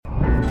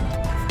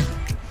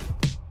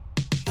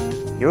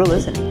You're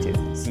listening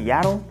to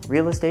Seattle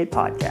Real Estate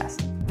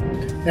Podcast.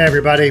 Hey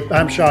everybody,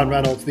 I'm Sean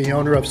Reynolds, the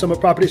owner of Summit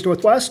Properties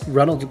Northwest,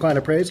 Reynolds & Klein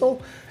Appraisal,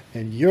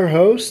 and your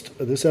host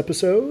of this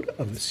episode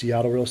of the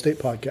Seattle Real Estate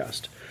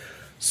Podcast.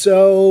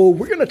 So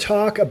we're going to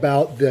talk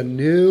about the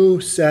new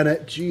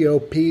Senate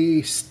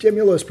GOP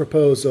stimulus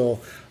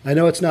proposal. I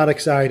know it's not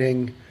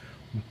exciting,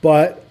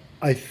 but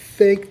I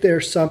think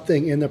there's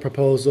something in the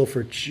proposal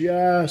for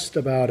just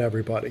about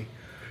everybody.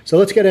 So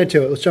let's get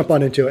into it. Let's jump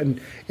on into it.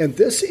 And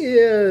this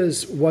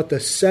is what the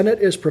Senate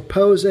is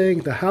proposing.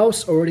 The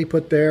House already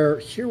put their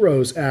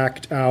HEROES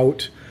Act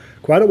out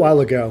quite a while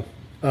ago.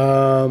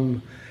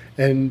 And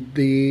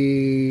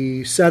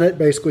the Senate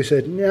basically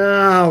said,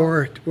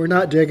 no, we're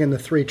not digging the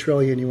 $3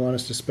 trillion you want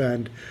us to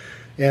spend.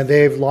 And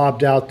they've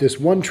lobbed out this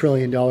 $1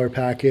 trillion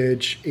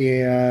package,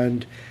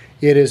 and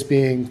it is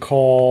being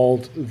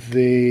called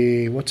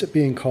what's it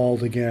being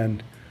called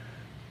again?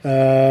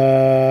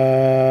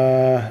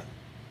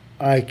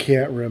 I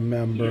can't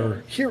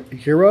remember.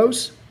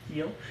 HEROES?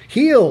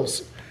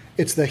 HEALS.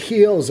 It's the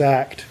HEALS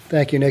Act.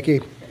 Thank you, Nikki.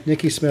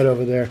 Nikki Smith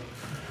over there,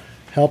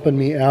 helping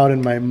me out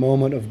in my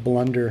moment of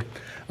blunder.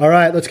 All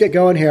right, let's get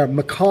going here.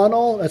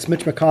 McConnell, that's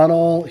Mitch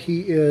McConnell.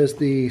 He is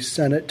the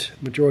Senate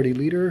Majority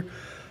Leader.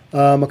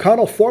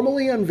 McConnell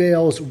formally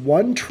unveils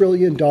 $1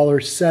 trillion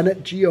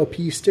Senate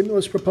GOP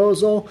stimulus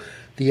proposal.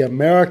 The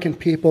American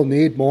people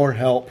need more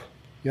help.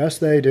 Yes,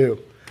 they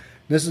do.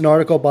 This is an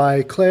article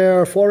by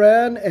Claire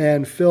Foran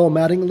and Phil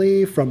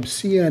Mattingly from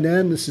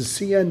CNN. This is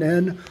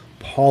CNN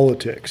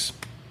Politics.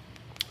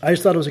 I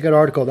just thought it was a good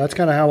article. That's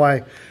kind of how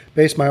I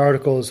base my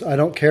articles. I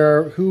don't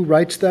care who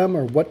writes them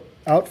or what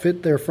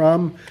outfit they're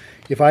from.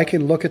 If I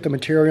can look at the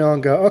material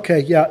and go, okay,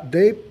 yeah,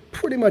 they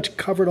pretty much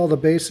covered all the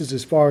bases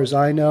as far as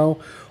I know.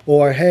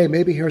 Or, hey,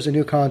 maybe here's a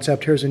new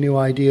concept, here's a new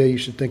idea you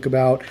should think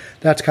about.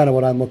 That's kind of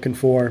what I'm looking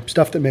for.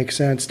 Stuff that makes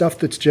sense, stuff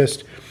that's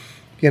just,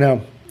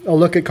 I'll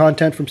look at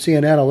content from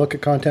CNN, I'll look at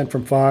content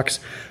from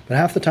Fox, but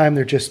half the time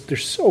they're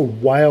so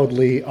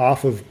wildly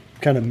off of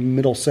kind of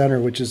middle center,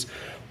 which is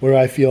where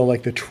I feel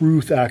like the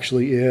truth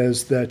actually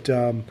is, that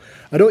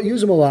I don't use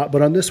them a lot.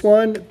 But on this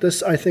one,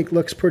 this I think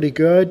looks pretty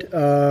good.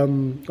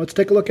 Let's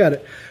take a look at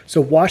it.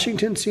 So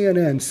Washington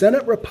CNN,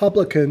 Senate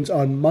Republicans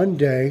on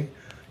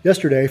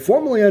yesterday,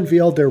 formally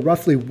unveiled their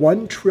roughly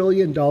 $1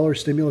 trillion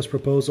stimulus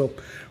proposal,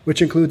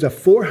 which includes a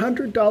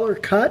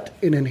 $400 cut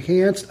in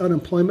enhanced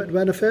unemployment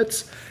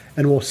benefits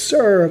and will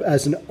serve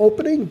as an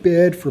opening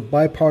bid for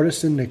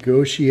bipartisan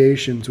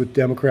negotiations with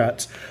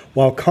Democrats.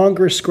 While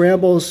Congress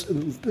scrambles,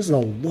 this is a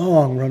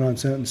long run-on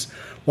sentence,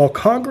 while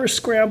Congress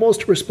scrambles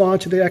to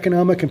respond to the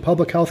economic and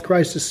public health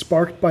crisis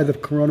sparked by the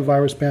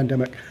coronavirus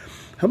pandemic.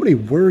 How many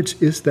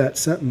words is that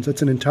sentence?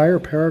 That's an entire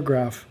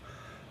paragraph.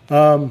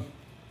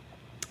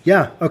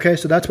 Yeah, okay,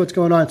 so that's what's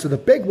going on. So the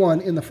big one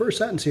in the first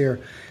sentence here,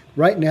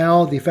 right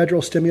now the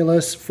federal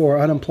stimulus for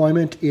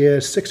unemployment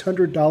is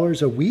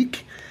 $600 a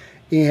week.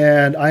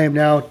 And I am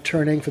now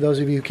turning, for those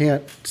of you who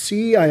can't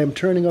see, I am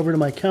turning over to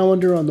my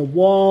calendar on the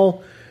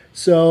wall.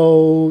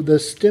 So the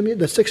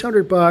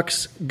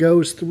 $600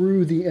 goes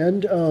through the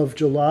end of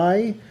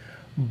July,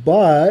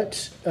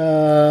 but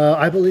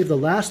I believe the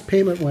last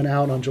payment went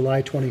out on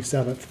July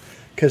 27th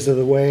because of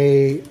the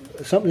way,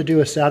 something to do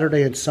with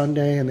Saturday and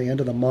Sunday and the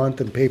end of the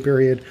month and pay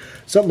period,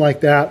 something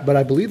like that. But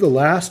I believe the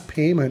last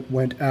payment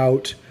went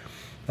out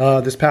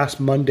this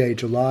past Monday,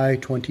 July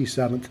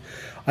 27th.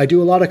 I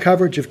do a lot of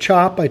coverage of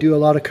CHOP. I do a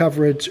lot of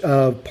coverage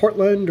of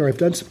Portland, or I've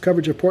done some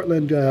coverage of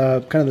Portland,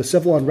 kind of the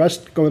civil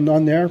unrest going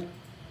on there.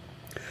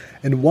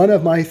 And one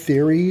of my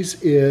theories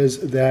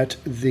is that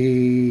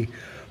the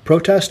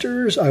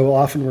protesters, I will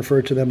often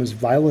refer to them as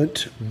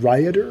violent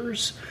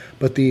rioters,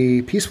 but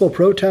the peaceful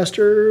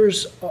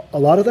protesters, a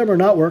lot of them are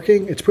not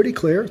working. It's pretty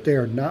clear they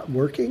are not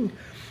working.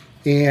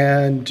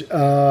 And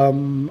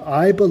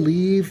I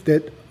believe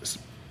that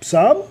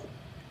some,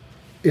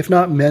 if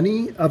not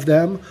many of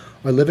them,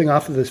 are living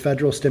off of this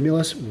federal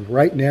stimulus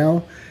right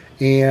now,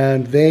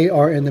 and they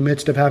are in the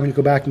midst of having to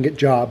go back and get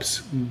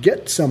jobs,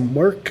 get some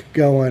work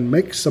going,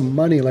 make some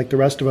money like the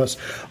rest of us.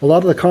 A lot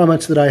of the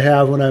comments that I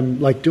have when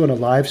I'm like doing a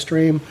live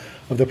stream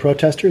of the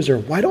protesters are,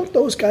 why don't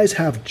those guys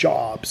have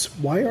jobs?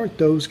 Why aren't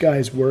those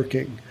guys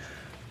working?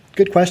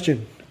 Good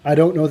question. I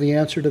don't know the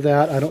answer to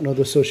that. I don't know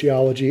the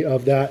sociology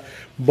of that.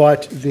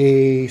 But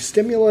the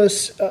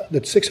stimulus, that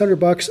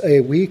 $600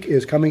 a week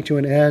is coming to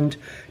an end.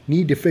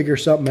 Need to figure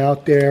something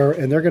out there,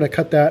 and they're going to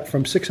cut that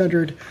from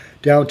 $600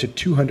 down to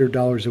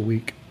 $200 a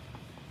week.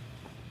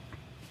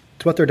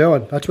 That's what they're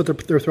doing. That's what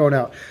they're throwing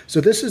out. So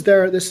this is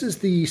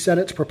the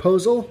Senate's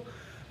proposal.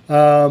 It's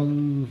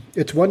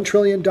 $1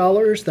 trillion.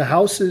 The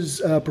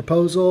House's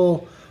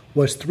proposal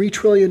was $3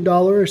 trillion.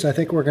 I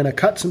think we're going to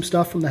cut some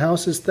stuff from the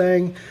House's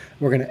thing.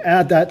 We're going to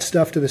add that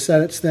stuff to the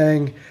Senate's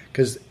thing,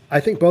 because I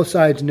think both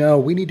sides know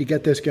we need to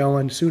get this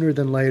going sooner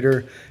than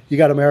later. You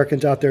got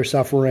Americans out there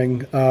suffering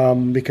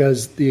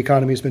because the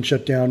economy has been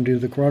shut down due to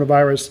the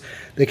coronavirus.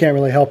 They can't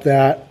really help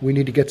that. We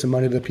need to get some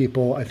money to the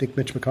people. I think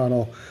Mitch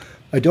McConnell,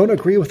 I don't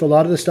agree with a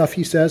lot of the stuff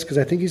he says because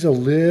I think he's a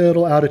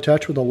little out of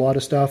touch with a lot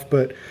of stuff,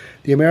 but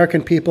the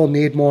American people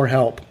need more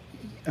help.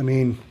 I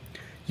mean,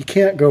 You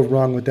can't go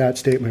wrong with that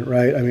statement,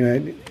 right? I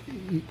mean,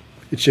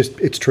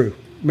 it's true.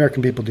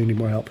 American people do need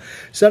more help.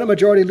 Senate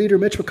Majority Leader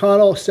Mitch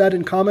McConnell said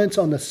in comments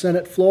on the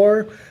Senate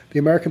floor, the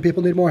American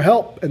people need more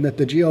help, and that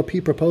the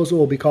GOP proposal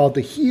will be called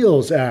the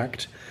HEALS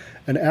Act,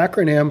 an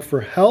acronym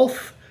for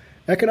Health,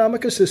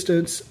 Economic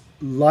Assistance,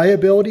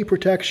 Liability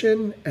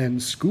Protection,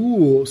 and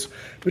Schools.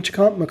 Mitch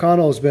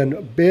McConnell has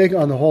been big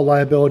on the whole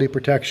liability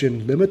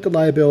protection, limit the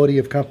liability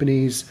of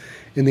companies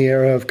in the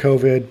era of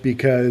COVID,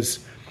 because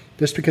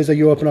just because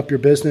you open up your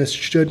business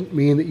shouldn't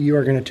mean that you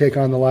are going to take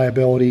on the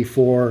liability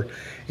for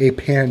a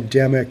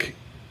pandemic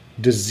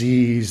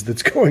disease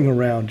that's going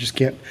around. Just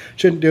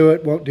shouldn't do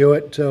it, won't do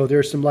it. So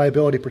there's some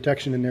liability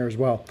protection in there as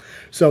well.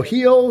 So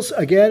HEALS,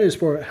 again, is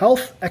for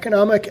Health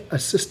Economic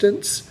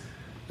Assistance.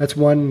 That's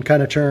one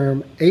kind of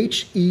term.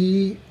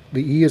 HE,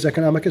 the E is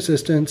economic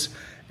assistance.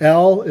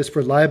 L is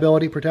for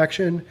liability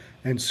protection,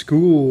 and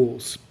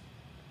schools.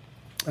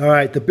 All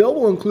right, the bill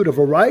will include a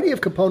variety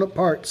of component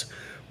parts,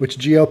 which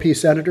GOP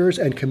senators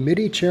and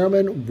committee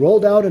chairmen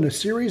rolled out in a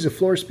series of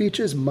floor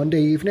speeches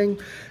Monday evening,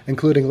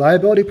 including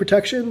liability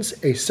protections,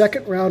 a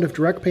second round of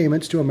direct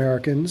payments to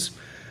Americans.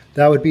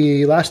 That would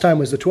be, last time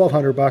was the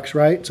 $1,200,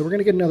 right? So we're going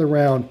to get another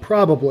round,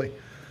 probably.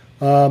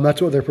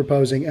 That's what they're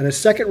proposing. And a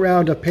second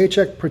round of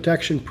Paycheck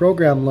Protection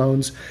Program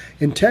loans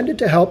intended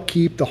to help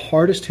keep the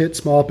hardest hit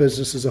small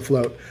businesses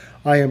afloat.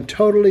 I am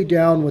totally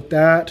down with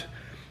that.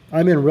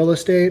 I'm in real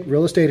estate.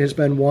 Real estate has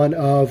been one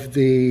of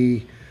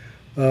the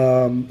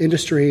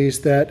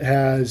industries that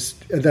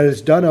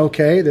has done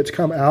okay, that's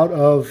come out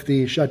of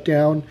the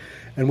shutdown,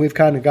 and we've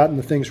kind of gotten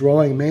the things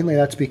rolling. Mainly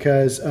that's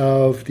because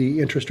of the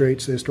interest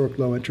rates, the historic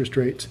low interest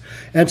rates,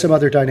 and some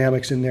other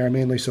dynamics in there,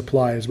 mainly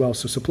supply as well.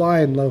 So supply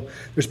and low,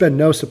 there's been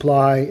no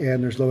supply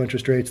and there's low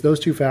interest rates, those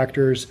two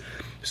factors.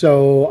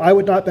 So I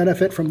would not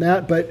benefit from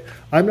that, but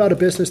I'm not a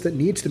business that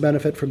needs to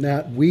benefit from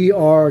that. We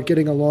are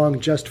getting along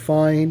just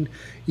fine,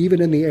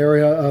 even in the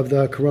area of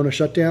the corona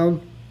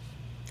shutdown.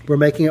 We're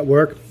making it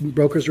work.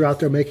 Brokers are out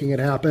there making it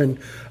happen.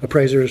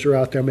 Appraisers are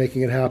out there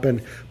making it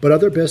happen. But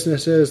other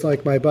businesses,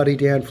 like my buddy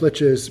Dan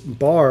Flitch's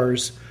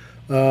bars,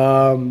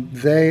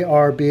 they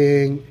are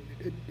being,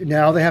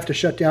 now they have to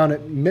shut down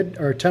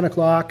at 10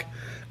 o'clock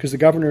because the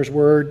governor's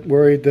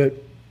worried that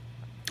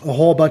a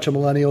whole bunch of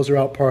millennials are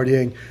out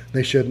partying.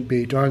 They shouldn't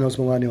be. Darn those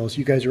millennials.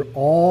 You guys are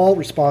all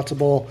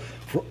responsible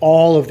for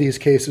all of these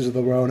cases of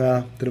the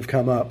Rona that have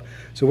come up.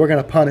 So we're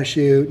going to punish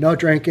you. No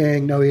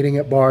drinking, no eating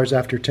at bars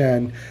after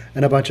 10,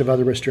 and a bunch of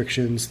other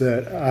restrictions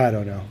that, I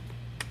don't know.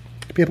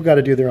 People got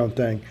to do their own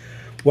thing.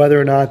 Whether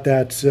or not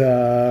that's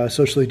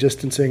socially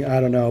distancing, I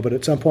don't know. But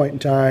at some point in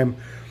time,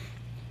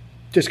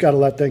 just got to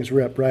let things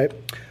rip, right?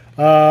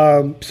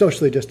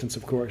 Socially distance,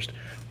 of course.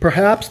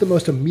 Perhaps the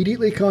most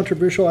immediately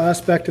controversial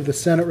aspect of the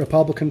Senate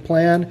Republican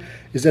plan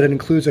is that it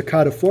includes a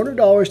cut of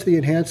 $400 to the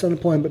enhanced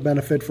unemployment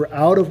benefit for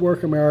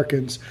out-of-work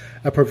Americans,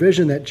 a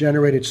provision that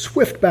generated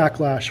swift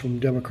backlash from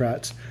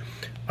Democrats.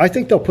 I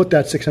think they'll put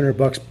that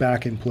 $600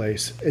 back in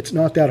place. It's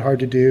not that hard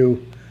to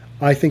do.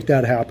 I think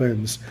that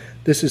happens.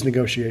 This is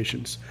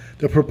negotiations.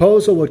 The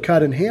proposal would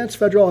cut enhanced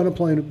federal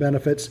unemployment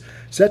benefits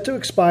set to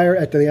expire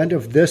at the end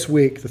of this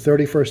week, the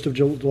 31st of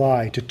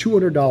July, to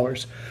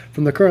 $200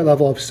 from the current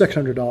level of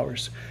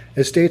 $600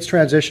 as states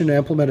transition to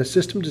implement a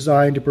system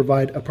designed to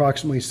provide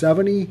approximately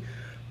 70%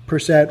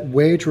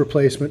 wage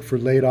replacement for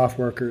laid-off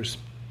workers.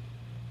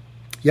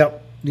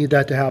 Yep, need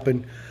that to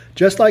happen.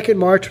 Just like in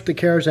March with the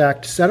CARES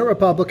Act, Senate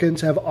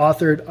Republicans have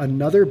authored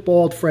another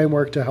bold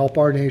framework to help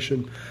our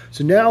nation.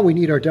 So now we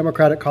need our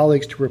Democratic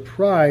colleagues to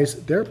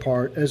reprise their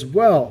part as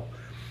well.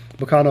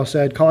 McConnell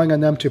said, calling on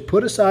them to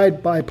put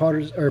aside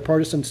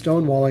partisan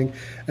stonewalling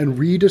and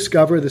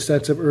rediscover the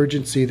sense of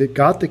urgency that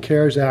got the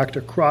CARES Act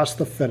across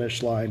the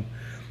finish line.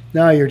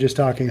 Now you're just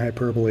talking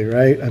hyperbole,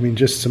 right? I mean,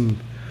 it's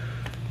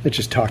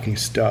just talking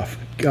stuff.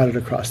 Got it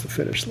across the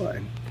finish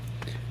line.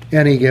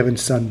 Any given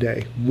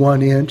Sunday,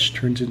 1 inch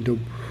turns into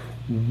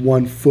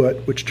 1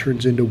 foot, which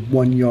turns into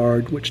 1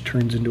 yard, which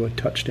turns into a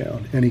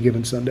touchdown any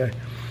given Sunday.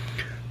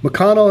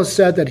 McConnell has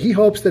said that he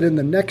hopes that in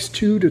the next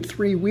 2 to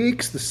 3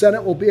 weeks, the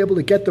Senate will be able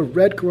to get the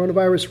red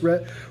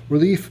coronavirus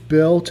relief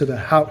bill to the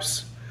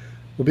House.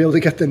 We'll be able to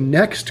get the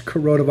next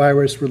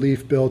coronavirus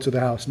relief bill to the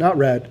House. Not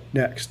red,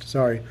 next,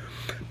 sorry.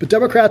 But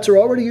Democrats are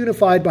already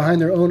unified behind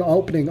their own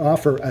opening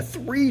offer, a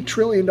 $3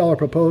 trillion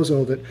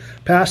proposal that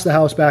passed the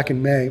House back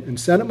in May. And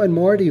Senate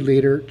Minority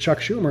Leader Chuck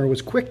Schumer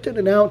was quick to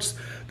announce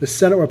the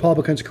Senate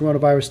Republicans'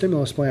 coronavirus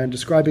stimulus plan,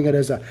 describing it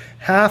as a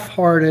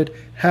half-hearted,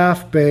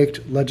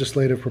 half-baked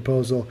legislative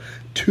proposal.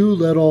 Too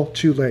little,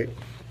 too late.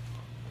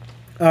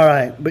 All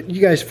right, but you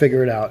guys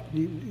figure it out.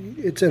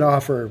 It's an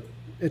offer.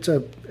 It's a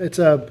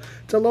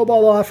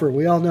lowball offer.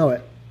 We all know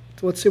it.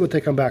 So let's see what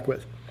they come back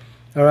with.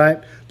 All right.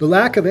 The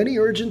lack of any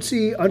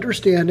urgency,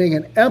 understanding,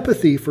 and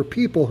empathy for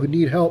people who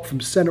need help from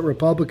Senate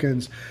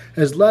Republicans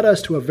has led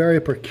us to a very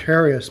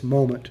precarious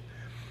moment.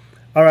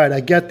 All right,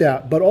 I get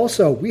that. But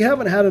also, we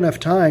haven't had enough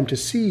time to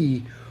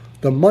see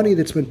the money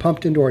that's been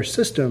pumped into our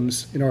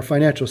systems, in our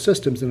financial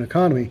systems and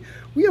economy.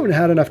 We haven't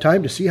had enough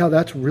time to see how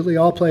that's really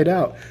all played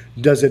out.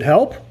 Does it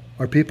help?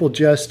 Are people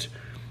just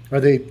Are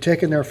they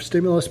taking their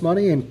stimulus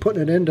money and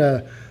putting it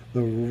into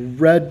the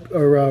Red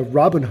or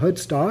Robin Hood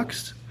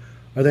stocks?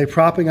 Are they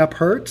propping up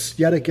Hertz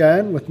yet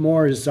again with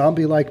more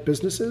zombie-like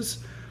businesses?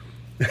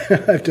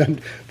 I've done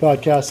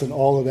podcasts on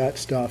all of that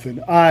stuff,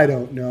 and I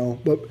don't know.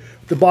 But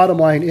the bottom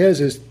line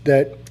is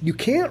that you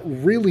can't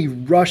really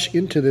rush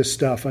into this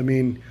stuff. I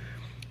mean,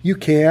 you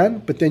can,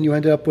 but then you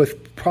end up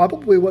with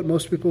probably what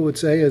most people would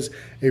say is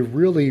a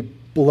really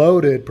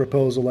bloated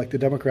proposal like the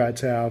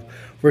Democrats have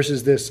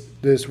versus this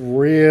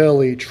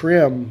really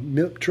trim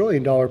 $1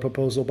 trillion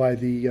proposal by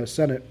the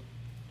Senate.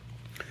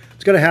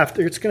 It's going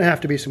to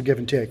have to be some give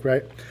and take,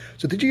 right?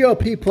 So the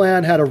GOP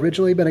plan had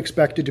originally been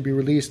expected to be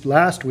released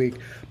last week,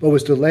 but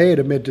was delayed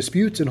amid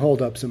disputes and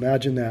holdups.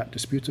 Imagine that,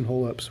 disputes and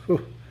holdups.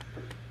 Whew.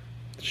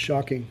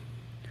 Shocking.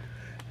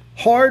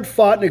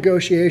 Hard-fought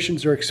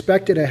negotiations are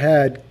expected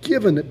ahead,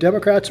 given that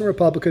Democrats and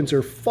Republicans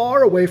are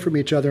far away from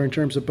each other in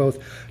terms of both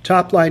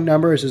top-line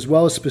numbers as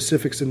well as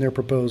specifics in their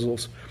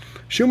proposals.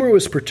 Schumer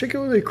was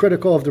particularly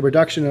critical of the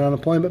reduction in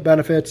unemployment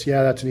benefits.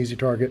 Yeah, that's an easy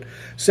target.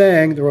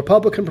 Saying the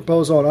Republican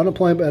proposal on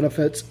unemployment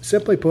benefits,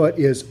 simply put,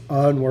 is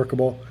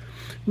unworkable.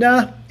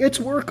 Nah, it's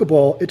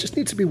workable. It just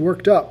needs to be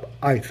worked up,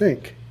 I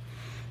think.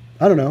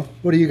 I don't know.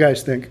 What do you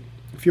guys think?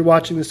 If you're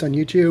watching this on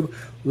YouTube,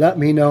 let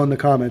me know in the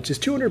comments. Is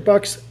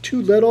 $200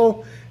 too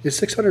little?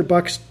 Is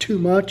 $600 too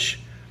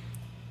much?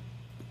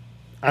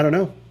 I don't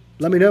know.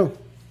 Let me know.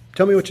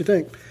 Tell me what you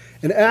think.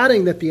 And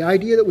adding that the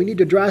idea that we need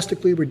to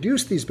drastically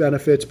reduce these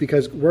benefits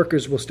because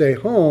workers will stay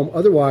home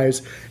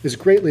otherwise is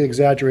greatly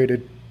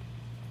exaggerated.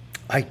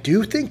 I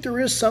do think there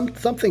is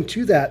something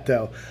to that,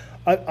 though.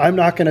 I'm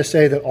not going to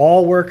say that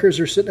all workers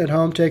are sitting at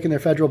home taking their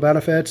federal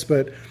benefits,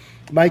 but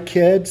my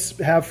kids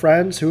have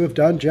friends who have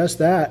done just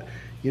that.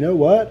 You know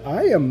what?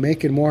 I am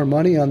making more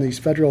money on these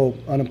federal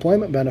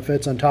unemployment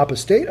benefits on top of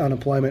state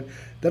unemployment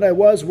than I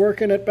was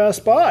working at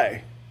Best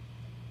Buy.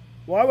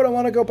 Why would I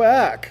want to go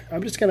back?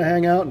 I'm just going to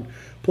hang out and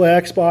play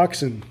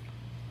Xbox and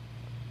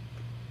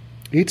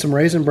eat some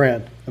Raisin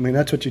Bran. I mean,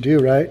 that's what you do,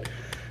 right?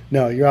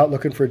 No, you're out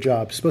looking for a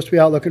job. You're supposed to be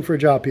out looking for a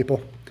job,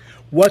 people.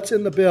 What's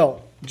in the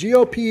bill?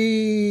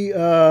 GOP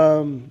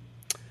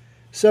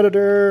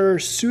Senator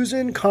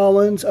Susan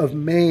Collins of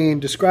Maine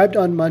described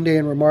on Monday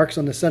in remarks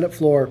on the Senate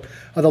floor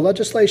how the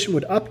legislation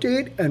would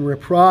update and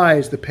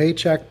reprise the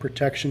Paycheck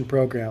Protection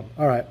Program.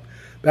 All right,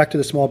 back to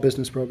the small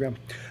business program.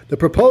 The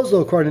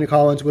proposal, according to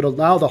Collins, would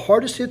allow the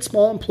hardest hit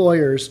small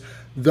employers,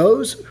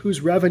 those whose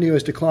revenue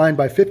has declined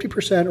by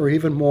 50% or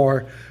even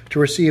more, to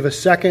receive a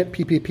second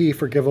PPP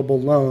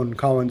forgivable loan.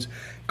 Collins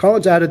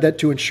added that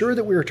to ensure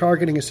that we are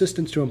targeting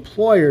assistance to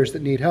employers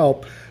that need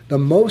help, the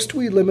most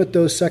we limit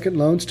those second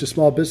loans to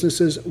small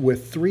businesses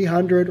with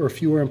 300 or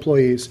fewer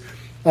employees.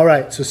 All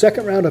right, so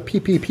second round of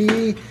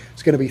PPP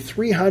is going to be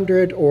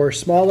 300 or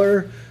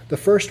smaller. The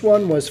first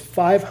one was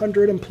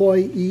 500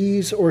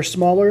 employees or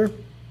smaller.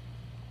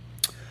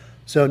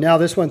 So now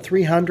this one,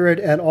 300,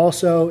 and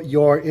also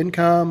your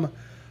income,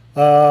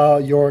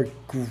 your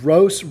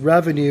gross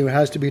revenue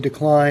has to be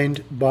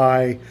declined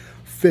by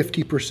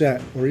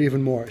 50% or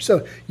even more.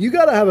 So you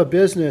got to have a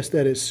business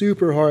that is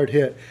super hard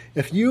hit.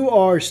 If you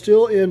are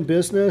still in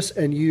business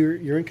and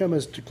your income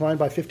has declined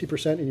by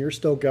 50% and you're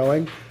still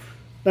going,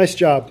 nice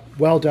job.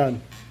 Well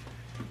done.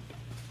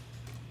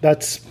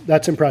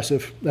 That's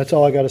impressive. That's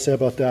all I got to say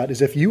about that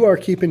is if you are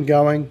keeping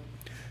going,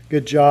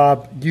 good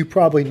job. You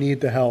probably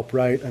need the help,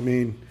 right? I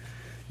mean,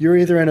 you're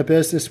either in a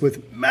business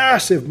with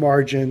massive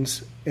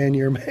margins and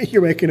you're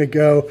making a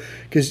go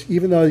because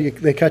even though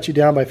they cut you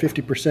down by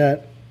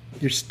 50%,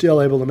 you're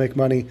still able to make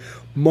money.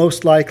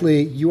 Most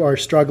likely you are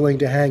struggling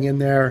to hang in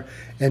there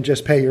and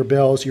just pay your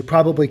bills. You're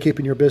probably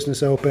keeping your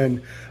business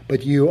open,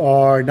 but you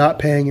are not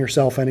paying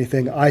yourself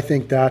anything. I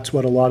think that's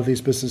what a lot of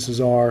these businesses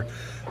are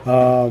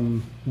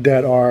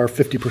that are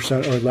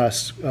 50% or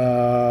less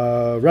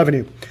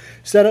revenue.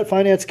 Senate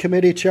Finance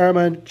Committee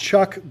Chairman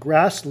Chuck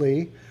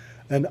Grassley,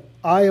 an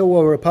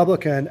Iowa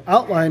Republican,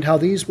 outlined how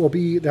there will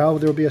be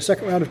a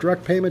second round of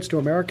direct payments to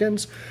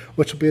Americans,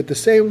 which will be at the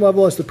same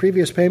level as the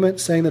previous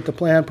payment, saying that the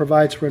plan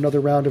provides for another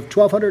round of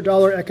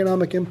 $1,200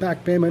 economic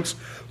impact payments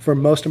for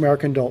most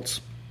American adults.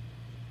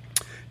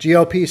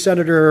 GOP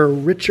Senator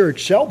Richard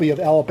Shelby of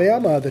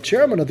Alabama, the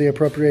chairman of the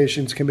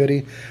Appropriations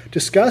Committee,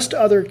 discussed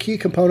other key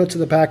components of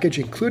the package,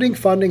 including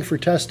funding for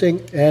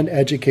testing and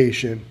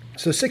education.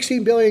 So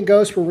 $16 billion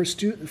goes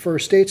for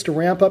states to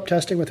ramp up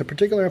testing with a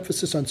particular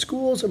emphasis on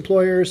schools,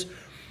 employers,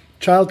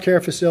 child care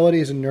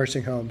facilities, and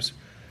nursing homes.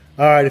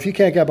 All right, if you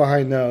can't get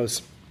behind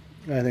those,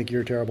 I think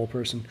you're a terrible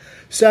person.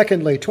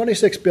 Secondly,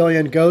 $26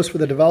 billion goes for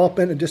the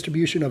development and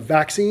distribution of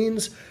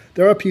vaccines,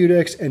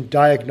 therapeutics, and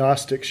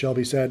diagnostics,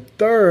 Shelby said.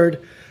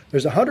 Third,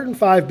 there's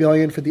 $105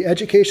 billion for the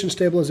Education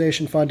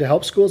Stabilization Fund to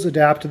help schools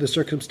adapt to the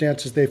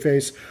circumstances they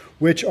face,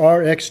 which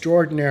are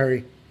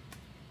extraordinary.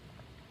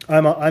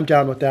 I'm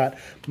down with that.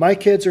 My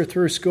kids are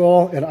through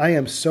school, and I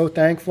am so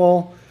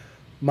thankful.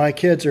 My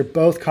kids are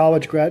both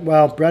college grad.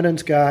 Well,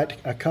 Brennan's got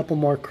a couple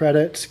more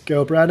credits.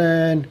 Go,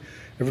 Brennan.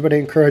 Everybody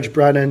encouraged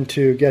Brennan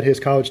to get his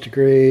college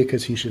degree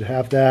because he should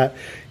have that.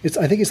 I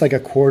think he's like a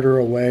quarter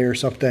away or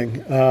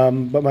something.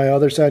 But my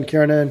other son,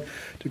 Kieran,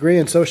 degree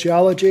in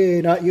sociology,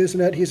 not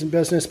using it. He's in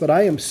business. But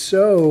I am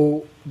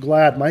so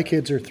glad my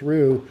kids are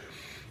through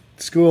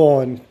school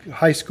and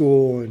high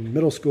school and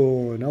middle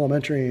school and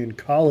elementary and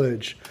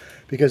college,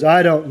 because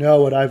I don't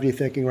know what I'd be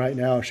thinking right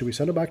now. Should we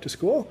send them back to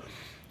school?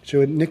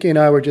 Nikki and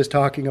I were just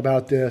talking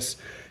about this.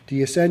 Do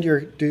you send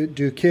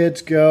do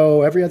kids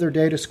go every other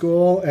day to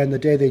school, and the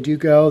day they do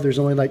go, there's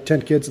only like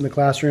 10 kids in the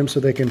classroom so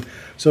they can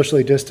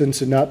socially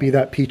distance and not be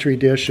that petri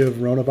dish of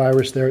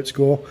coronavirus there at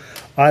school?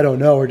 I don't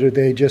know. Or do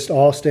they just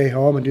all stay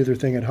home and do their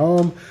thing at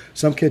home?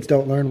 Some kids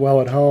don't learn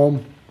well at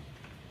home.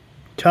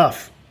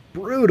 Tough.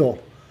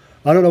 Brutal.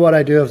 I don't know what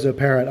I do as a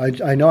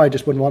parent. I know I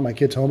just wouldn't want my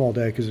kids home all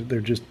day because they're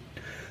just,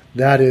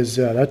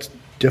 that's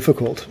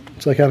difficult.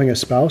 It's like having a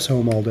spouse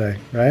home all day,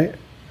 right?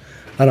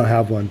 I don't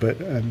have one, but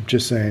I'm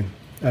just saying.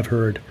 I've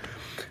heard.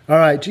 All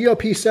right,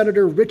 GOP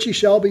Senator Richie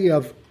Shelby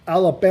of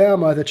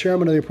Alabama, the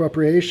chairman of the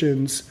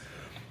Appropriations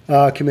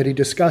Committee,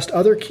 discussed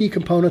other key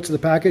components of the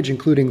package,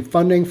 including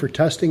funding for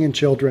testing in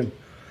children.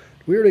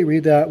 Did we already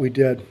read that? We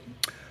did.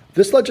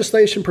 This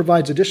legislation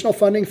provides additional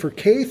funding for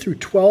K through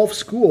 12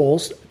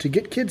 schools to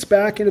get kids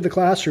back into the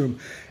classroom,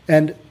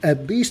 and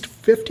at least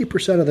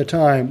 50% of the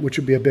time, which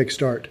would be a big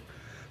start.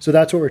 So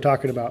that's what we're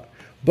talking about.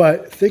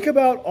 But think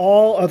about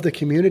all of the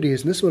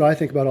communities, and this is what I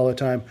think about all the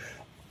time.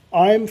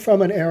 I'm from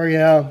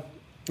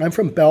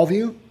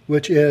Bellevue,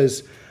 which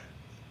is,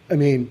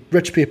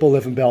 rich people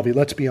live in Bellevue,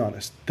 let's be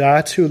honest.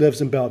 That's who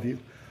lives in Bellevue.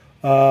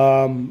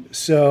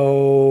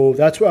 So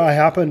that's where I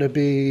happen to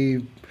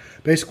be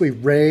basically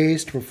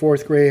raised from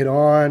fourth grade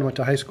on, went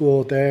to high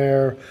school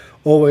there.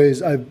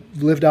 I've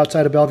lived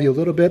outside of Bellevue a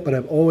little bit, but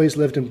I've always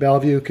lived in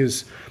Bellevue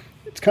because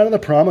it's kind of the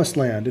promised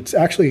land. It's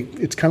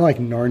kind of like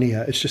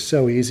Narnia. It's just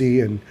so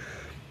easy, and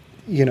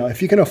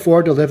if you can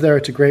afford to live there,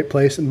 it's a great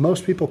place, and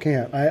most people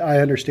can't. I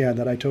understand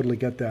that. I totally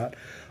get that.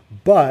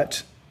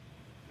 But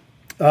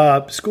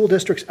school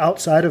districts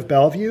outside of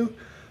Bellevue,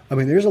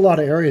 there's a lot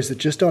of areas that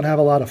just don't have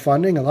a lot of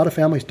funding. A lot of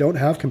families don't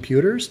have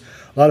computers.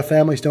 A lot of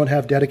families don't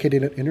have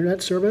dedicated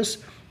internet service.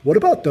 What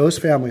about those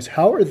families?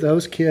 How are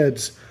those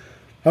kids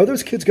going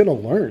to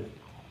learn?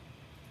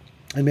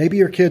 And maybe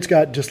your kid's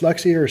got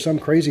dyslexia or some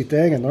crazy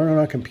thing and learning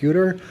on a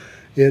computer.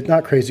 It's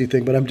not crazy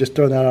thing, but I'm just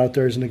throwing that out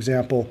there as an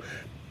example.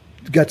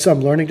 Got some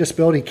learning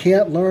disability,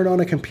 can't learn on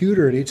a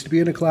computer, it needs to be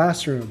in a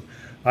classroom.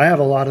 I have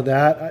a lot of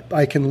that.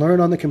 I can learn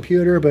on the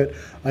computer, but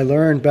I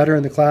learn better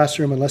in the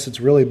classroom unless it's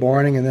really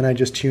boring, and then I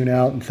just tune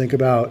out and think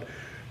about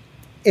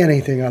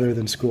anything other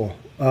than school.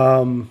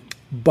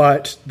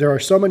 But there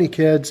are so many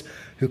kids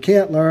who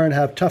can't learn,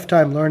 have tough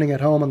time learning at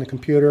home on the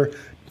computer.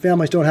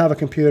 Families don't have a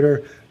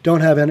computer,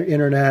 don't have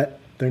internet,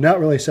 they're not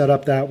really set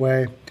up that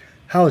way.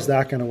 How is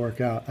that going to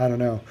work out? I don't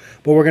know.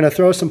 But we're going to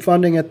throw some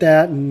funding at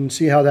that and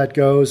see how that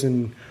goes,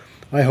 and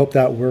I hope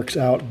that works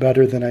out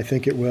better than I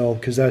think it will,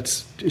 because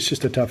it's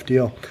just a tough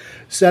deal.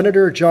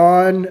 Senator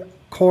John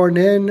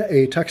Cornyn,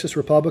 a Texas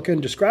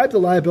Republican, described the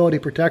liability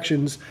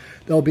protections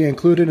that will be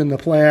included in the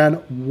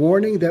plan,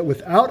 warning that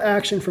without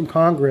action from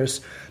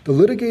Congress, the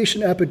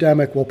litigation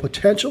epidemic will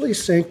potentially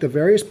sink the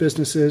various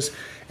businesses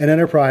and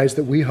enterprise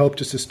that we hope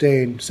to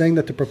sustain, saying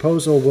that the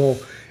proposal will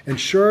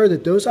ensure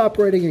that those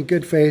operating in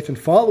good faith and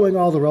following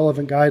all the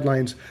relevant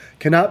guidelines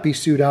cannot be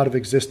sued out of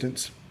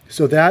existence.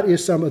 So that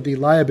is some of the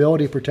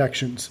liability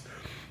protections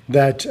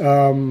that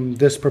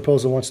this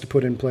proposal wants to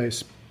put in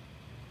place.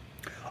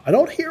 I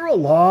don't hear a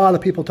lot of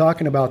people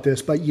talking about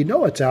this, but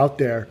it's out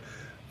there.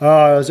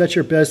 Is that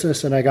your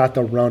business and I got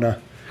the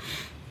Rona?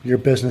 Your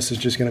business is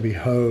just going to be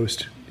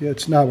hosed.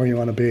 It's not where you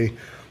want to be.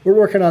 We're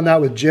working on that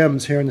with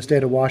gyms here in the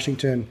state of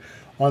Washington.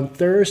 On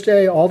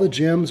Thursday, all the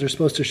gyms are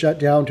supposed to shut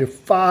down to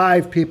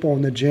 5 people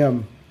in the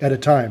gym at a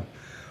time.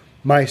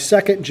 My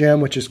second gym,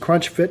 which is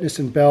Crunch Fitness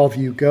in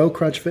Bellevue, go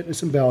Crunch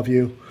Fitness in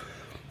Bellevue,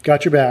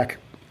 got your back.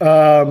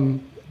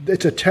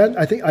 It's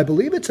I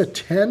believe it's a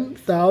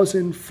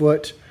 10,000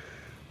 foot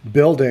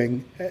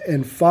building,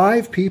 and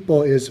 5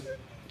 people is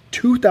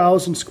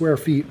 2,000 square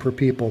feet per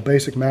people.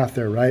 Basic math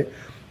there, right?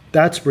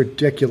 That's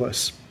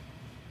ridiculous.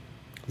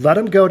 Let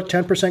them go to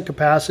 10%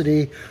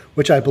 capacity,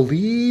 which I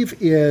believe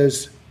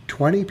is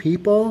 20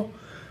 people.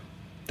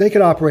 They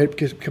could operate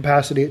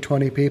capacity at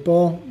 20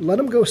 people. Let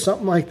them go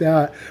something like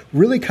that.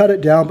 Really cut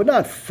it down, but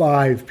not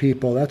 5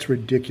 people. That's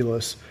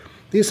ridiculous.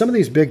 Some of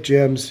these big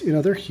gyms,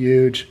 they're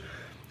huge.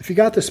 If you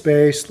got the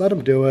space, let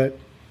them do it.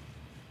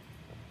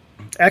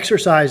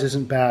 Exercise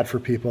isn't bad for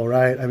people,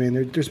 right?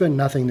 There's been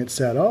nothing that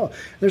said,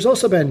 there's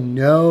also been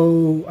I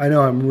know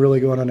I'm really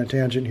going on a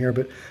tangent here,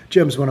 but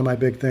gym's one of my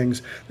big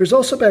things. There's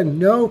also been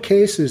no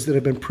cases that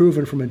have been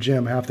proven from a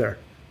gym, have there?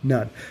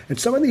 None. And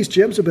some of these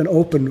gyms have been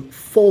open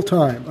full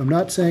time. I'm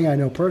not saying I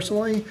know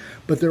personally,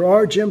 but there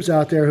are gyms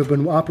out there who've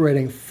been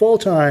operating full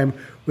time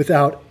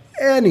without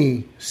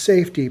any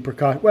safety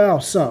precaution.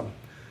 Well, some.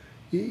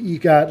 You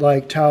got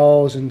like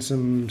towels and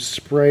some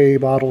spray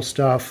bottle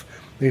stuff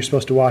that you're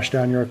supposed to wash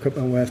down your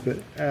equipment with, but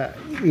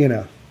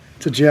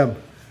it's a gym.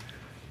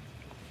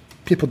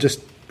 People just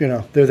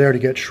they're there to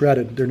get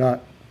shredded. They're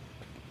not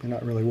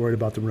really worried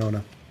about the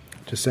Rona.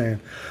 Just saying.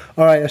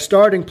 All right, a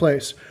starting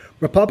place.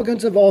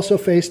 Republicans have also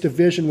faced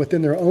division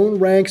within their own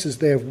ranks as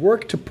they have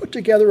worked to put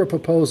together a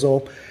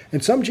proposal,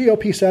 and some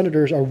GOP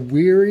senators are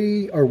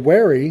wary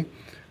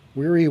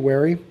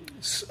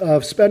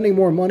of spending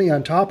more money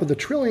on top of the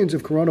trillions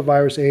of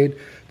coronavirus aid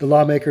the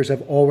lawmakers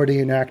have already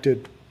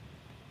enacted.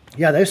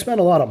 Yeah, they've spent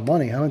a lot of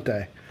money, haven't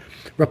they?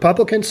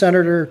 Republican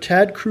Senator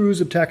Ted Cruz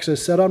of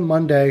Texas said on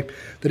Monday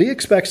that he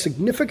expects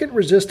significant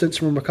resistance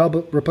from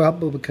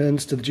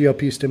Republicans to the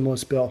GOP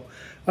stimulus bill.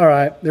 All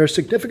right, there's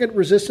significant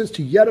resistance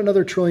to yet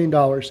another $1 trillion.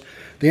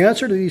 The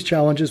answer to these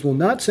challenges will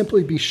not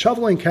simply be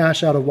shoveling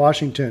cash out of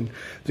Washington.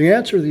 The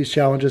answer to these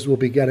challenges will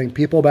be getting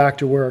people back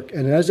to work.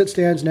 And as it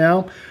stands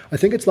now, I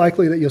think it's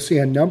likely that you'll see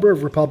a number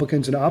of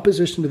Republicans in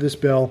opposition to this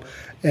bill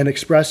and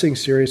expressing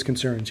serious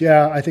concerns.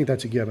 Yeah, I think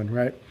that's a given,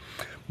 right?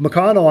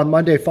 McConnell on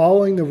Monday,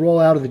 following the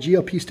rollout of the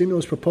GOP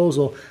stimulus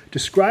proposal,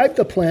 described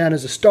the plan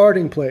as a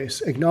starting place,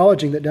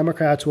 acknowledging that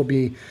Democrats will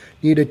be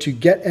needed to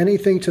get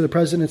anything to the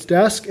president's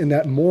desk and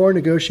that more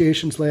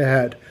negotiations lay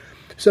ahead.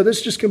 So this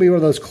is just going to be one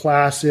of those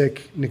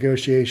classic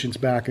negotiations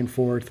back and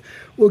forth.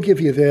 We'll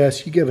give you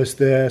this, you give us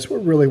this, we're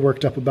really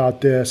worked up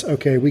about this,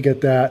 okay, we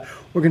get that,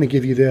 we're going to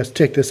give you this,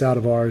 take this out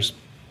of ours,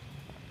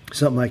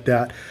 something like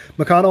that.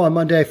 McConnell on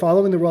Monday,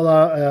 following the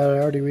rollout,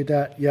 I already read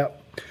that, yep.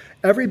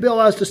 Every bill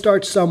has to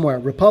start somewhere.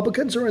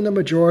 Republicans are in the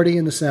majority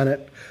in the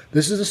Senate.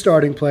 This is a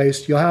starting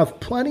place. You'll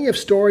have plenty of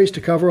stories to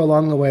cover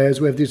along the way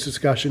as we have these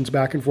discussions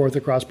back and forth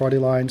across party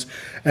lines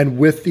and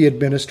with the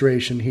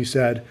administration, he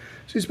said.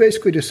 So he's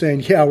basically just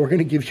saying, yeah, we're going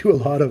to give you a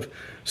lot of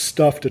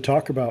stuff to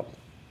talk about.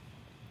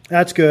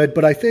 That's good,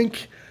 but I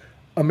think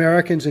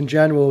Americans in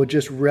general would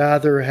just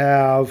rather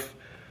have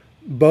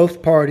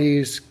both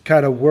parties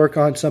kind of work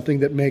on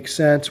something that makes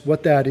sense.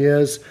 What that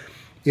is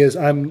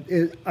I'm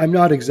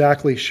not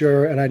exactly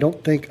sure, and I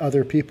don't think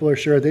other people are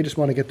sure. They just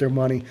want to get their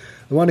money.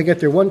 They want to get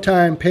their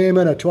one-time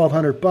payment of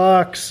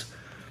 $1,200.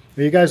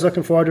 Are you guys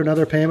looking forward to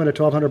another payment of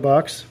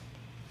 $1,200?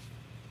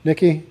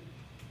 Nikki?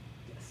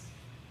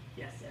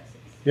 Yes.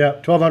 Yeah,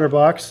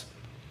 $1,200.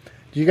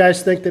 Do you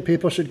guys think that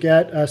people should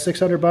get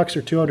 $600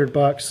 or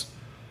 $200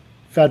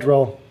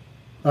 federal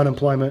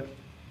unemployment?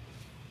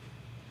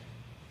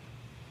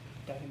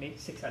 Definitely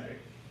 600.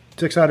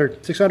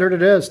 600. 600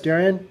 it is.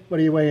 Darian, what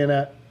are you weighing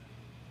at?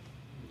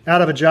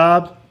 Out of a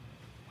job,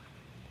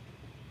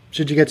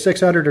 should you get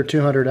 600 or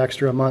 200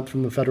 extra a month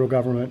from the federal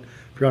government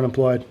if you're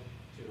unemployed?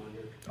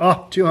 200.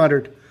 Oh,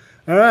 200.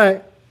 All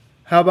right.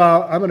 How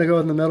about I'm going to go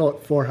in the middle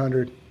at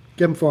 400.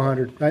 Give them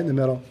 400, right in the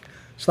middle.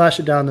 Slash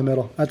it down the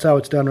middle. That's how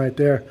it's done right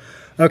there.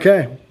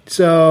 Okay,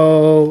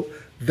 so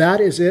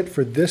that is it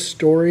for this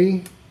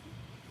story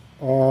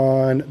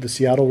on the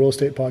Seattle Real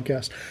Estate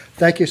Podcast.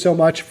 Thank you so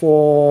much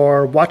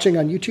for watching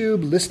on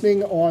YouTube,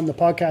 listening on the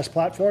podcast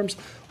platforms.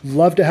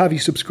 Love to have you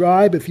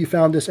subscribe if you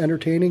found this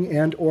entertaining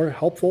and or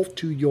helpful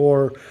to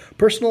your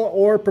personal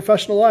or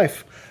professional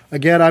life.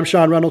 Again, I'm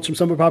Sean Reynolds from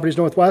Summit Properties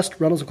Northwest,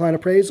 Reynolds & Kline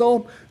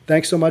Appraisal.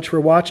 Thanks so much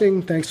for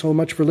watching. Thanks so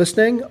much for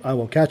listening. I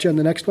will catch you on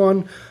the next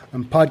one.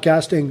 I'm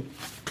podcasting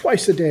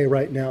twice a day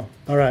right now.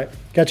 All right,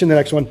 catch you in the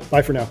next one.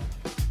 Bye for now.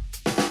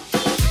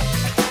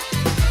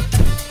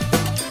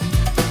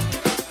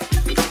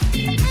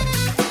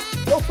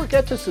 Don't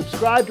forget to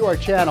subscribe to our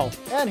channel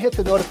and hit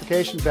the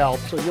notification bell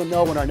so you'll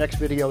know when our next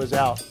video is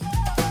out.